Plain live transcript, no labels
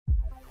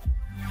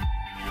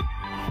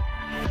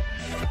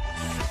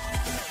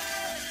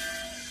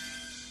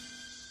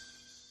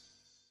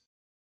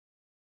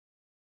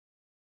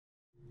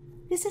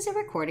This is a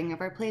recording of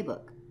our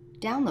playbook.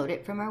 Download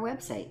it from our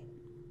website.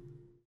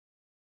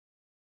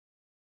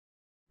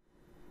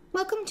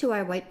 Welcome to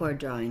our whiteboard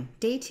drawing,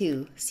 Day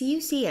 2,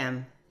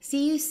 CUCM,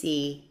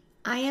 CUC,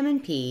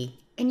 IM&P,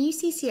 and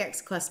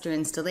UCCX cluster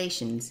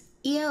installations,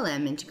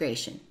 ELM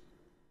integration.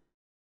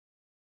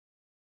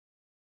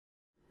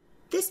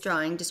 This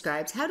drawing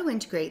describes how to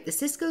integrate the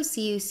Cisco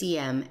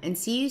CUCM and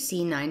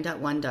CUC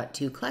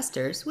 9.1.2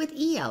 clusters with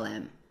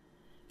ELM.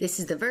 This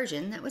is the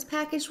version that was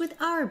packaged with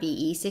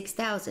RBE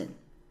 6000.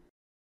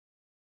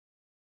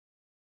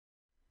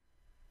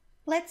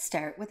 Let's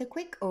start with a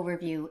quick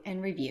overview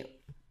and review.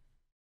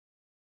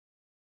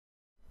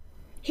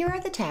 Here are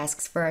the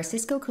tasks for our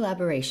Cisco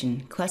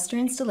collaboration, cluster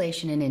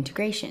installation and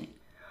integration.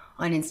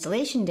 On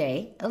installation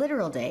day, a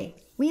literal day,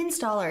 we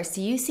install our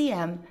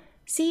CUCM,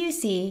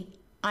 CUC,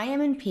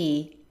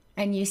 IM&P,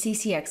 and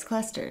UCCX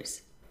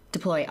clusters.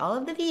 Deploy all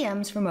of the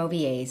VMs from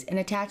OVAs and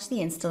attach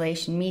the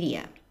installation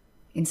media.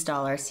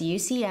 Install our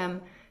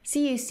CUCM,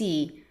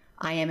 CUC,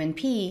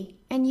 IM&P,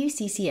 and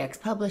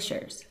UCCX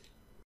publishers.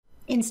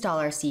 Install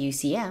our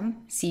CUCM,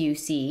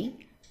 CUC,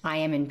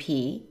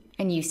 IM&P,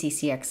 and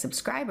UCCX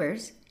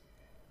subscribers.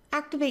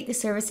 Activate the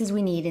services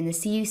we need in the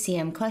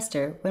CUCM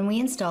cluster when we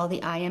install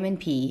the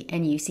IM&P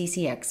and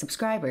UCCX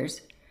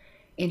subscribers.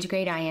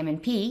 Integrate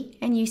IM&P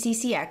and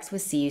UCCX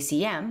with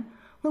CUCM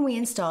when we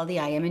install the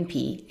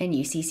IM&P and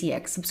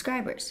UCCX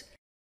subscribers.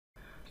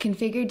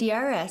 Configure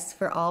DRS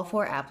for all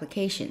 4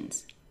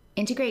 applications.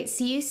 Integrate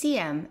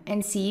CUCM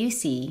and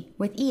CUC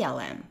with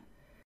ELM.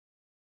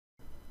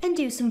 And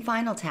do some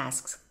final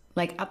tasks,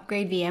 like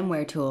upgrade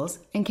VMware tools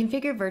and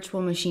configure virtual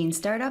machine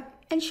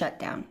startup and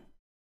shutdown.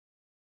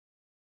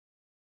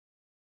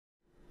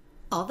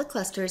 All the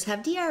clusters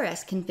have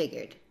DRS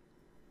configured.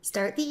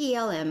 Start the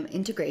ELM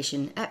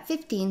integration at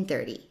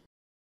 15:30.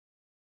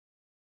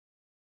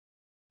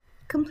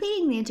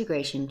 Completing the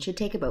integration should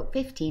take about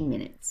 15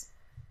 minutes.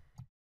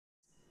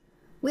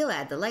 We'll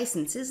add the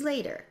licenses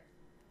later.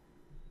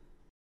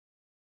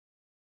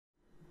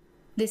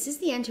 This is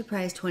the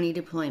Enterprise 20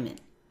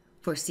 deployment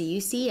for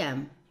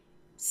CUCM,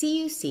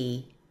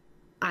 CUC,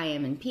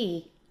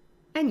 IM&P,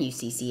 and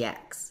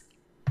UCCX.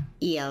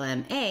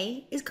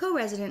 ELM-A is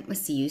co-resident with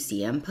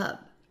CUCM Pub.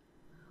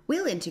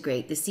 We'll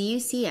integrate the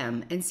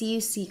CUCM and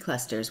CUC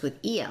clusters with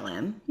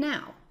ELM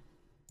now.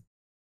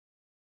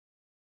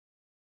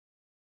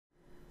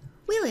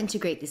 We'll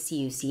integrate the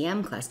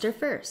CUCM cluster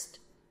first.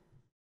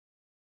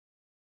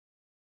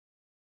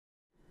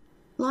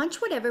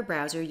 Launch whatever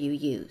browser you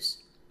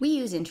use. We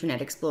use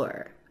Internet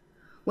Explorer.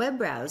 Web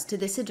browse to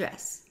this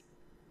address.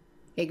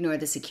 Ignore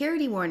the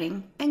security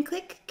warning and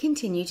click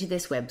Continue to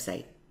this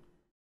website.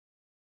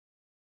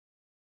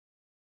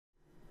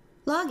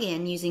 Log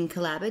in using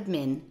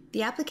collabadmin,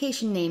 the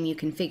application name you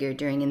configured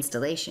during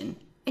installation,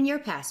 and your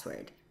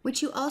password,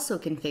 which you also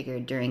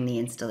configured during the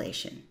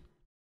installation.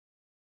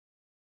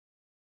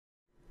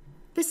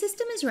 The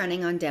system is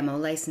running on demo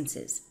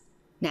licenses.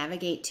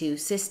 Navigate to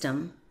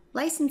System,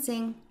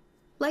 Licensing,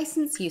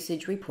 License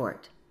Usage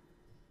Report.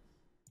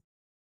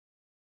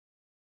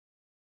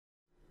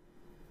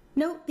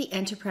 Note the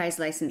Enterprise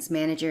License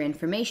Manager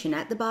information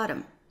at the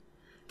bottom.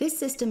 This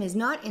system is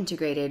not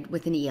integrated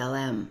with an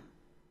ELM.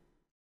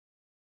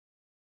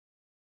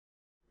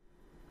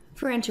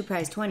 For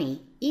Enterprise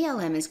 20,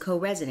 ELM is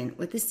co-resident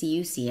with the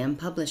CUCM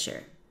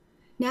publisher.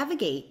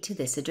 Navigate to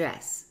this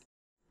address.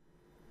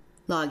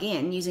 Log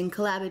in using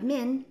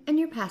collabadmin and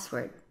your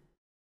password.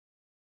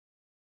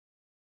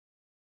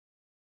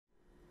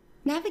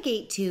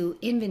 Navigate to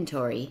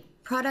Inventory,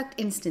 Product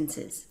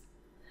Instances.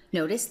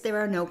 Notice there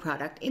are no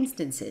product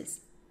instances.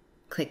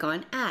 Click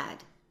on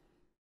Add.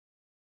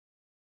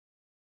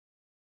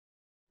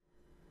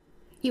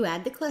 You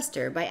add the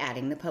cluster by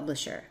adding the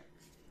publisher.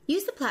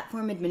 Use the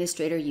Platform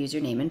Administrator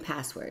username and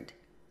password.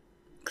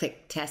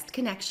 Click Test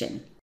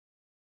Connection.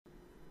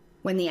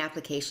 When the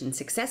application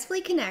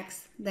successfully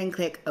connects, then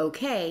click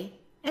OK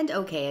and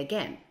OK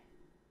again.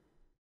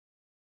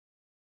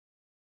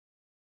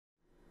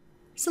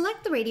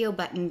 Select the radio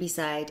button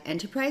beside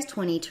Enterprise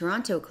 20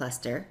 Toronto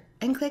Cluster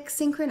and click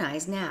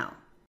Synchronize Now.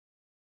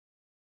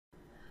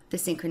 The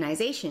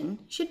synchronization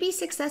should be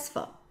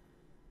successful.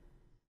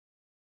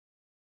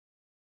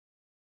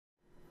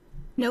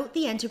 Note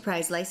the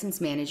Enterprise License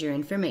Manager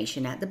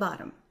information at the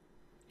bottom.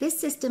 This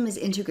system is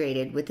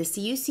integrated with the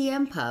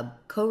CUCM Pub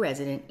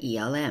co-resident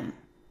ELM.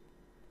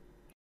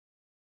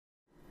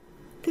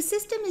 The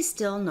system is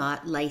still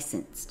not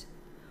licensed.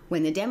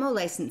 When the demo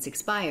license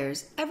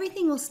expires,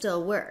 everything will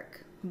still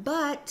work,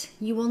 but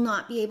you will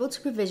not be able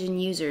to provision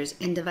users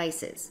and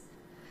devices.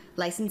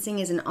 Licensing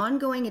is an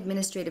ongoing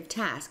administrative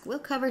task we'll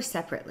cover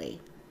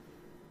separately.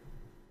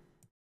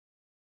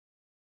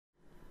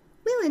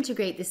 We'll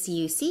integrate the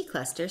CUC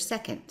cluster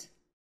second.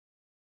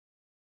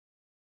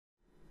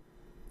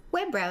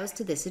 Web browse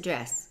to this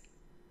address.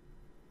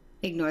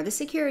 Ignore the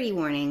security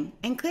warning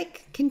and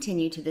click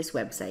Continue to this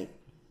website.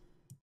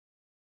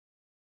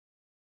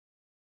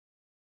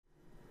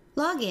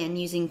 Log in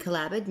using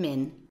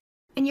collabadmin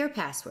and your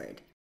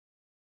password.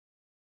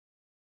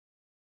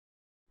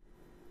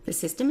 The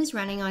system is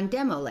running on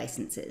demo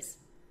licenses.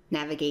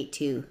 Navigate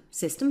to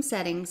System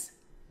Settings,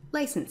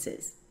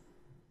 Licenses.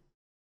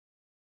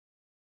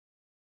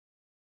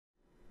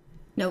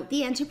 Note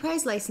the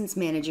Enterprise License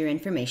Manager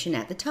information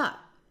at the top.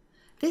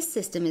 This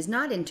system is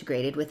not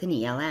integrated with an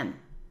ELM.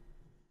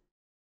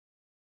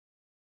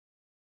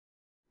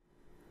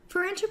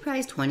 For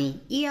Enterprise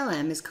 20,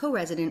 ELM is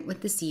co-resident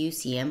with the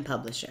CUCM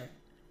publisher.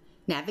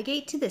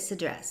 Navigate to this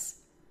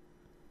address.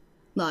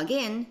 Log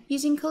in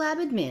using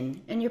CollabAdmin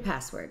and your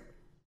password.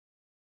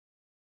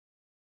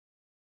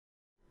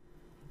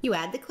 You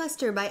add the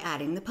cluster by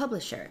adding the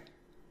publisher.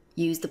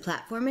 Use the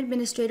Platform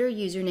Administrator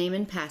username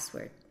and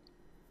password.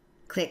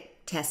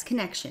 Click Test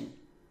Connection.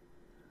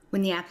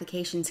 When the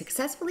application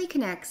successfully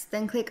connects,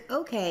 then click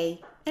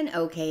OK and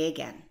OK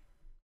again.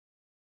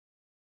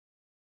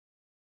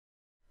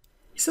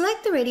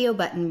 Select the radio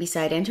button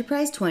beside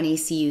Enterprise 20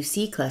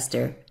 CUC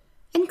Cluster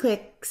and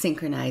click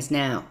Synchronize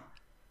Now.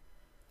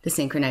 The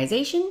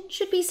synchronization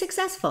should be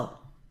successful.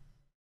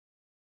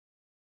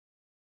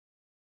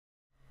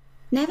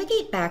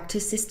 Navigate back to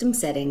System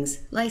Settings,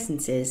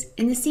 Licenses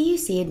in the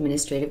CUC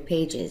Administrative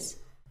pages.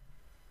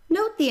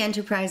 Note the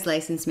Enterprise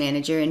License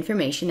Manager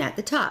information at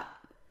the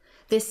top.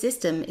 This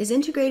system is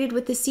integrated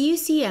with the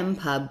CUCM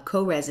Pub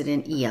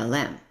co-resident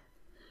ELM.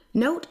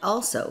 Note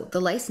also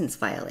the license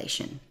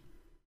violation.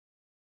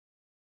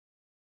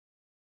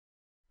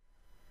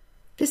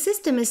 The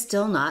system is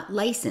still not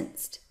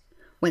licensed.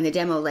 When the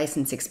demo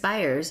license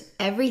expires,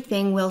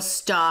 everything will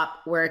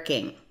stop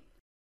working.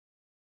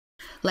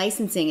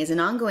 Licensing is an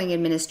ongoing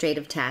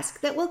administrative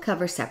task that we'll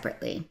cover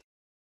separately.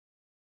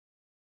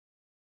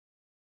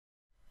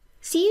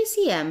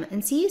 CUCM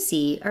and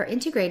CUC are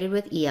integrated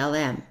with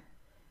ELM.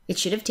 It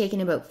should have taken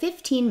about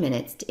 15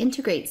 minutes to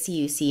integrate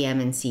CUCM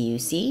and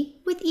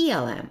CUC with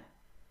ELM.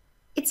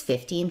 It's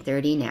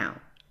 15:30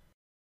 now.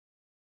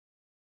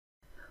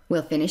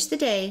 We'll finish the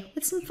day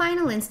with some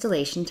final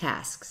installation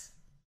tasks.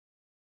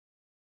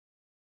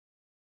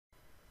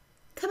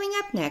 Coming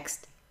up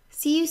next,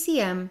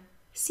 CUCM,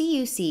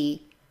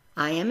 CUC,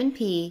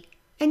 IM&P,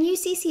 and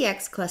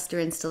UCCX cluster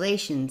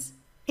installations,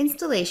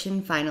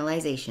 installation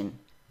finalization.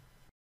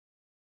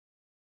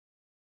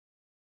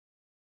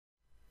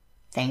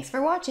 Thanks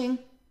for watching.